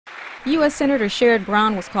U.S. Senator Sherrod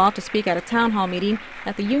Brown was called to speak at a town hall meeting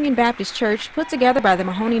at the Union Baptist Church put together by the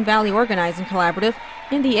Mahoning Valley Organizing Collaborative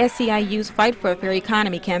in the SEIU's Fight for a Fair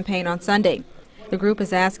Economy campaign on Sunday. The group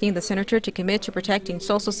is asking the senator to commit to protecting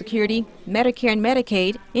Social Security, Medicare, and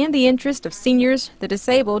Medicaid in the interest of seniors, the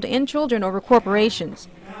disabled, and children over corporations.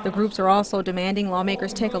 The groups are also demanding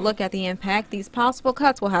lawmakers take a look at the impact these possible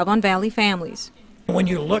cuts will have on Valley families. When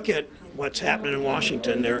you look at what's happening in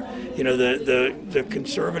Washington, the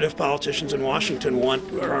conservative politicians in Washington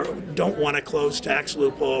don't want to close tax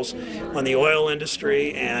loopholes on the oil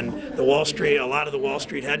industry and the Wall Street. A lot of the Wall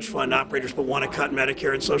Street hedge fund operators but want to cut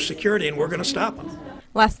Medicare and Social Security, and we're going to stop them.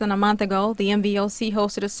 Less than a month ago, the MVOC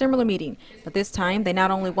hosted a similar meeting, but this time they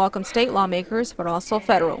not only welcomed state lawmakers but also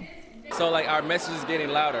federal. So our message is getting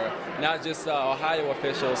louder, not just Ohio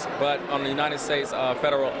officials, but on the United States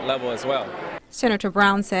federal level as well. Senator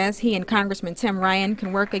Brown says he and Congressman Tim Ryan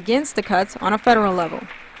can work against the cuts on a federal level.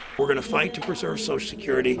 We're going to fight to preserve Social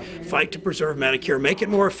Security, fight to preserve Medicare, make it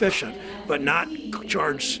more efficient, but not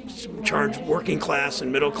charge working class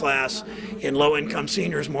and middle class and low-income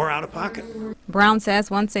seniors more out of pocket. Brown says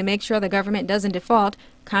once they make sure the government doesn't default,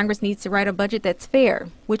 Congress needs to write a budget that's fair,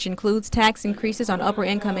 which includes tax increases on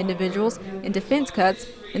upper-income individuals and defense cuts,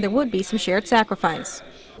 and there would be some shared sacrifice.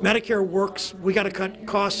 Medicare works. We got to cut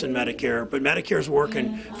costs in Medicare, but Medicare's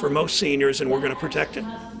working for most seniors, and we're going to protect it.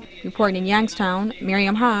 Reporting in Youngstown,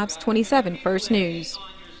 Miriam Hobbs, 27 First News.